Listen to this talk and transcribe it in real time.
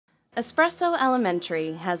Espresso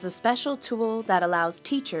Elementary has a special tool that allows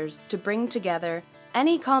teachers to bring together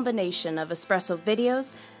any combination of Espresso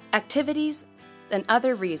videos, activities, and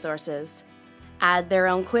other resources, add their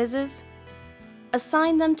own quizzes,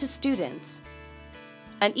 assign them to students,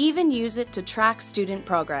 and even use it to track student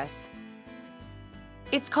progress.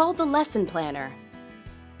 It's called the Lesson Planner.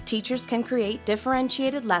 Teachers can create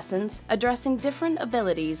differentiated lessons addressing different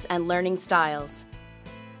abilities and learning styles.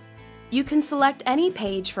 You can select any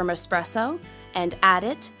page from Espresso and add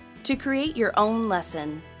it to create your own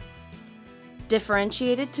lesson,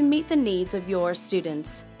 differentiated to meet the needs of your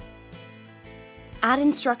students. Add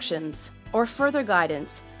instructions or further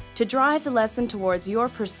guidance to drive the lesson towards your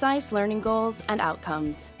precise learning goals and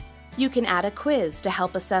outcomes. You can add a quiz to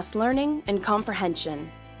help assess learning and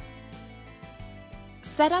comprehension.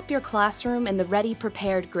 Set up your classroom in the Ready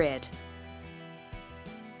Prepared grid.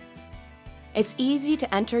 It's easy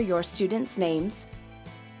to enter your students' names,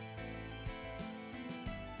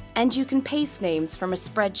 and you can paste names from a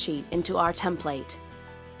spreadsheet into our template.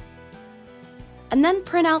 And then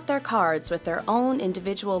print out their cards with their own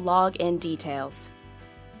individual login details.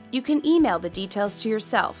 You can email the details to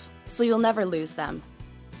yourself, so you'll never lose them.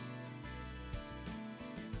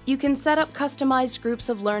 You can set up customized groups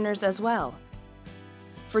of learners as well,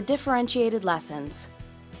 for differentiated lessons.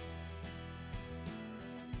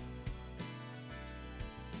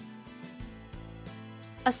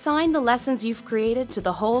 Assign the lessons you've created to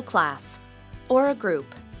the whole class, or a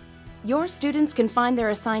group. Your students can find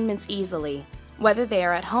their assignments easily, whether they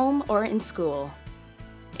are at home or in school.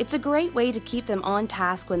 It's a great way to keep them on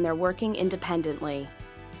task when they're working independently.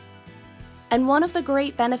 And one of the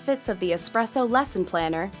great benefits of the Espresso Lesson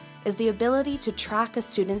Planner is the ability to track a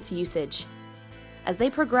student's usage. As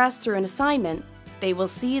they progress through an assignment, they will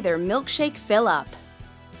see their milkshake fill up.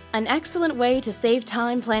 An excellent way to save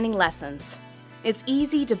time planning lessons. It's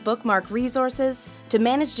easy to bookmark resources, to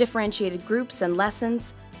manage differentiated groups and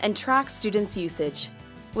lessons, and track students' usage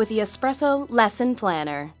with the Espresso Lesson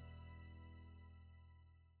Planner.